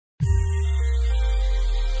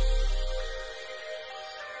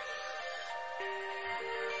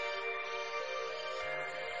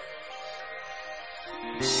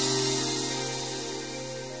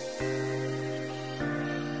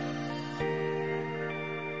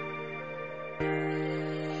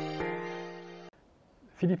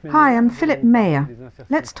Hi, I'm Philip Mayer.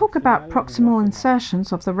 Let's talk about proximal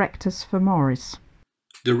insertions of the rectus femoris.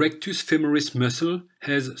 The rectus femoris muscle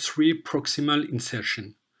has 3 proximal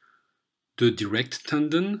insertions. The direct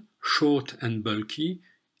tendon, short and bulky,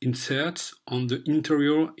 inserts on the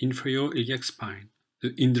interior inferior iliac spine.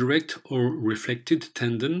 The indirect or reflected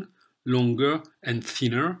tendon, longer and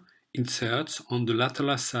thinner, inserts on the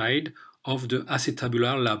lateral side of the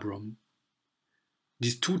acetabular labrum.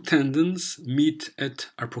 These 2 tendons meet at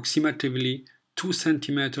approximately 2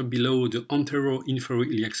 cm below the anterior inferior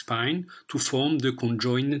iliac spine to form the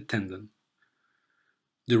conjoined tendon.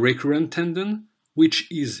 The recurrent tendon, which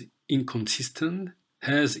is inconsistent,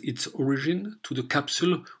 has its origin to the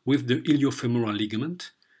capsule with the iliofemoral ligament.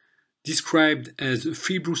 Described as a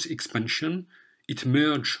fibrous expansion, it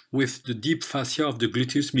merges with the deep fascia of the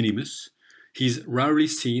gluteus minimus. It is rarely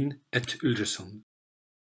seen at ultrasound.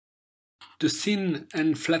 The thin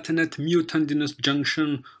and flattened myotendinous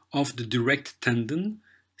junction of the direct tendon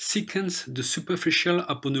sequence the superficial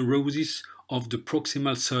aponeurosis of the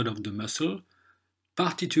proximal third of the muscle,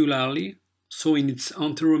 particularly so in its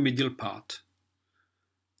anteromedial part.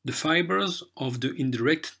 The fibers of the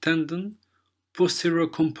indirect tendon, posterior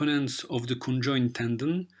components of the conjoined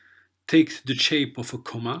tendon, take the shape of a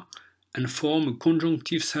comma and form a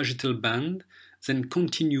conjunctive sagittal band, then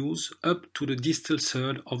continues up to the distal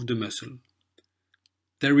third of the muscle.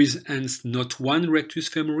 There is hence not one rectus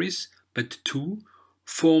femoris, but 2,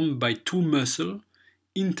 formed by 2 muscles,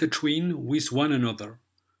 intertwined with one another.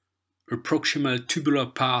 A proximal tubular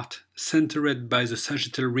part centered by the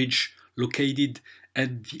sagittal ridge located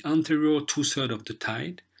at the anterior 2/3 of the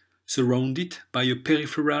thigh, surrounded by a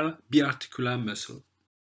peripheral biarticular muscle.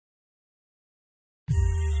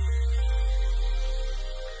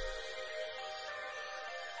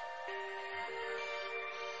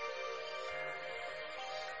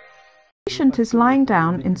 The patient is lying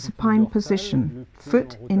down in supine position,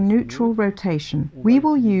 foot in neutral rotation. We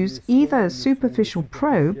will use either a superficial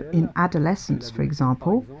probe, in adolescents for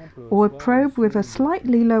example, or a probe with a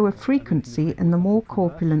slightly lower frequency in the more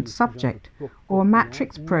corpulent subject, or a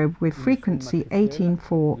matrix probe with frequency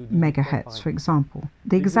 18.4 MHz for example.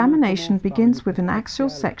 The examination begins with an axial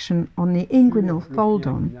section on the inguinal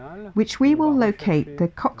foldon, which we will locate the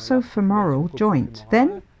coxofemoral joint.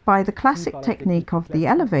 Then, by the classic technique of the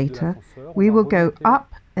elevator, we will go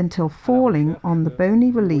up until falling on the bony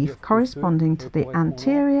relief corresponding to the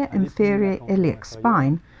anterior inferior iliac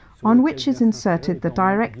spine, on which is inserted the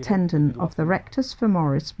direct tendon of the rectus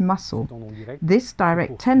femoris muscle, this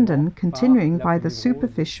direct tendon continuing by the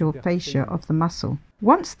superficial fascia of the muscle.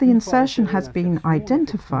 Once the insertion has been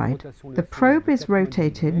identified, the probe is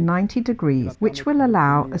rotated 90 degrees, which will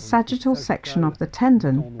allow a sagittal section of the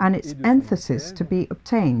tendon and its enthesis to be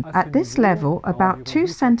obtained. At this level, about 2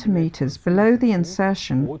 centimeters below the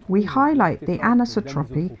insertion, we highlight the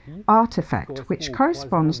anisotropy artifact, which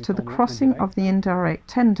corresponds to the crossing of the indirect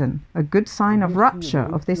tendon. A good sign of rupture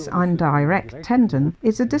of this indirect tendon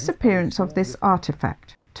is the disappearance of this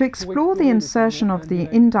artifact. To explore the insertion of the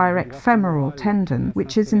indirect femoral tendon,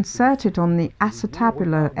 which is inserted on the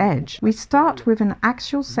acetabular edge, we start with an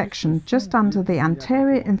axial section just under the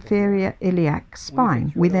anterior inferior iliac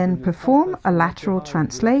spine. We then perform a lateral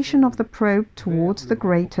translation of the probe towards the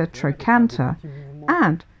greater trochanter,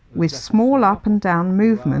 and with small up and down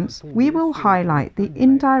movements, we will highlight the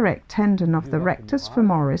indirect tendon of the rectus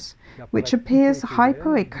femoris, which appears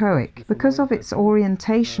hypoechoic because of its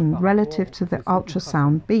orientation relative to the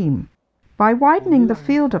ultrasound beam. By widening the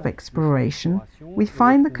field of exploration, we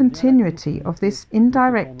find the continuity of this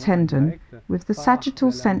indirect tendon with the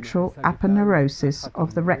sagittal central aponeurosis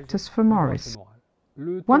of the rectus femoris.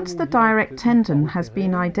 Once the direct tendon has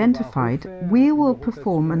been identified, we will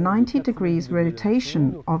perform a 90 degrees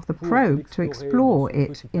rotation of the probe to explore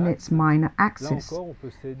it in its minor axis.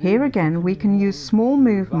 Here again we can use small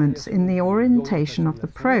movements in the orientation of the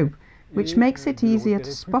probe, which makes it easier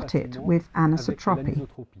to spot it with anisotropy.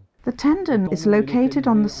 The tendon is located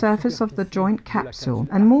on the surface of the joint capsule,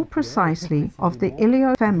 and more precisely of the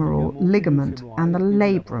iliofemoral ligament and the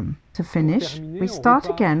labrum. To finish, we start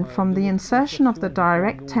again from the insertion of the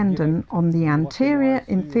direct tendon on the anterior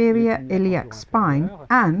inferior iliac spine,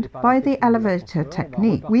 and by the elevator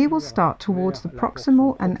technique, we will start towards the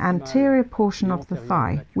proximal and anterior portion of the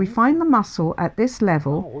thigh. We find the muscle at this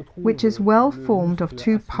level, which is well formed of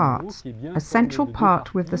 2 parts, a central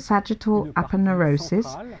part with the sagittal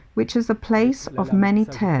aponeurosis, which is a place of many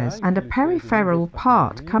tears, and a peripheral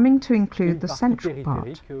part coming to include the central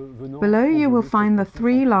part. Below you will find the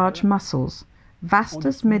 3 large muscles,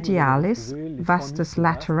 vastus medialis, vastus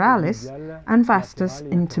lateralis, and vastus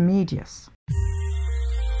intermedius.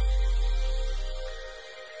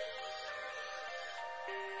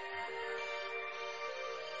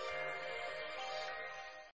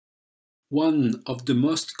 One of the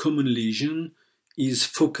most common lesions is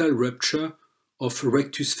focal rupture of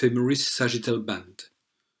rectus femoris sagittal band.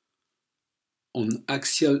 On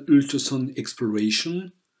axial ultrasound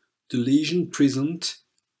exploration, the lesion present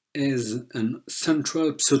as an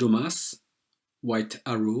central pseudomass, white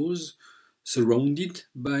arrows, surrounded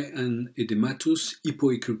by an edematous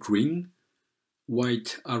hypoechoic ring,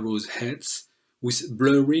 white arrows heads, with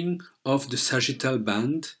blurring of the sagittal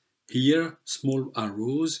band, here small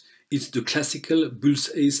arrows, is the classical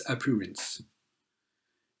bull's-eyes appearance.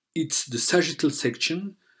 It's the sagittal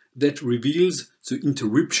section that reveals the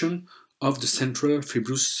interruption of the central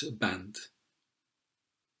fibrous band.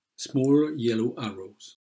 Small yellow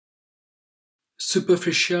arrows.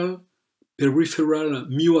 Superficial peripheral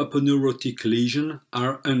myoaponeurotic lesions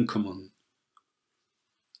are uncommon.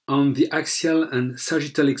 On the axial and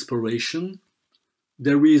sagittal exploration,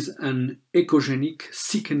 there is an echogenic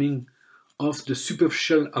thickening of the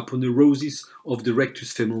superficial aponeurosis of the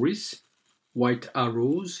rectus femoris, white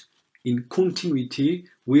arrows, in continuity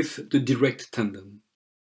with the direct tendon.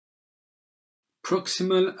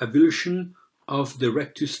 Proximal avulsion of the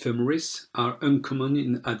rectus femoris are uncommon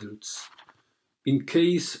in adults. In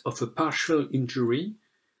case of a partial injury,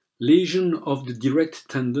 lesions of the direct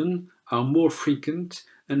tendon are more frequent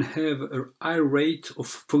and have a high rate of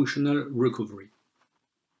functional recovery.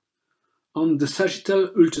 On the sagittal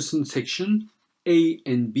ultrasound section A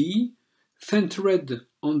and B, centered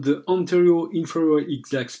on the anterior-inferior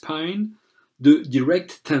iliac spine, the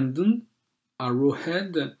direct tendon,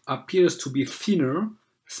 arrowhead, appears to be thinner,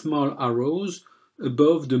 small arrows,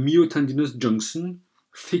 above the myotendinous junction,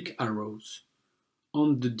 thick arrows.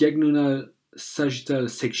 On the diagonal sagittal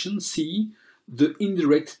section C, the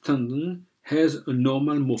indirect tendon has a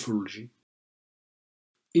normal morphology.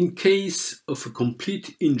 In case of a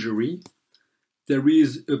complete injury, there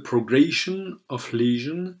is a progression of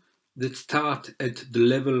lesions that start at the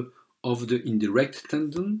level of the indirect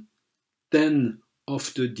tendon, then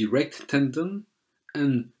of the direct tendon,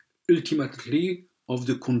 and ultimately of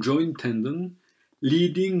the conjoined tendon,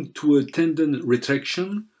 leading to a tendon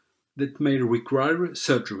retraction that may require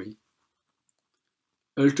surgery.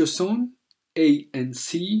 Ultrasound A and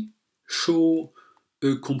C show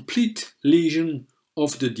a complete lesion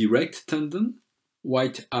of the direct tendon,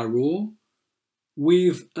 white arrow,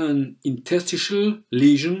 with an interstitial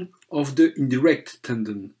lesion of the indirect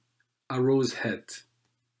tendon, arrow's head.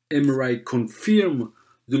 MRI confirms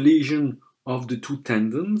the lesion of the two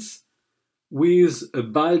tendons with a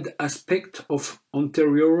bald aspect of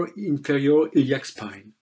anterior-inferior iliac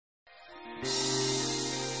spine.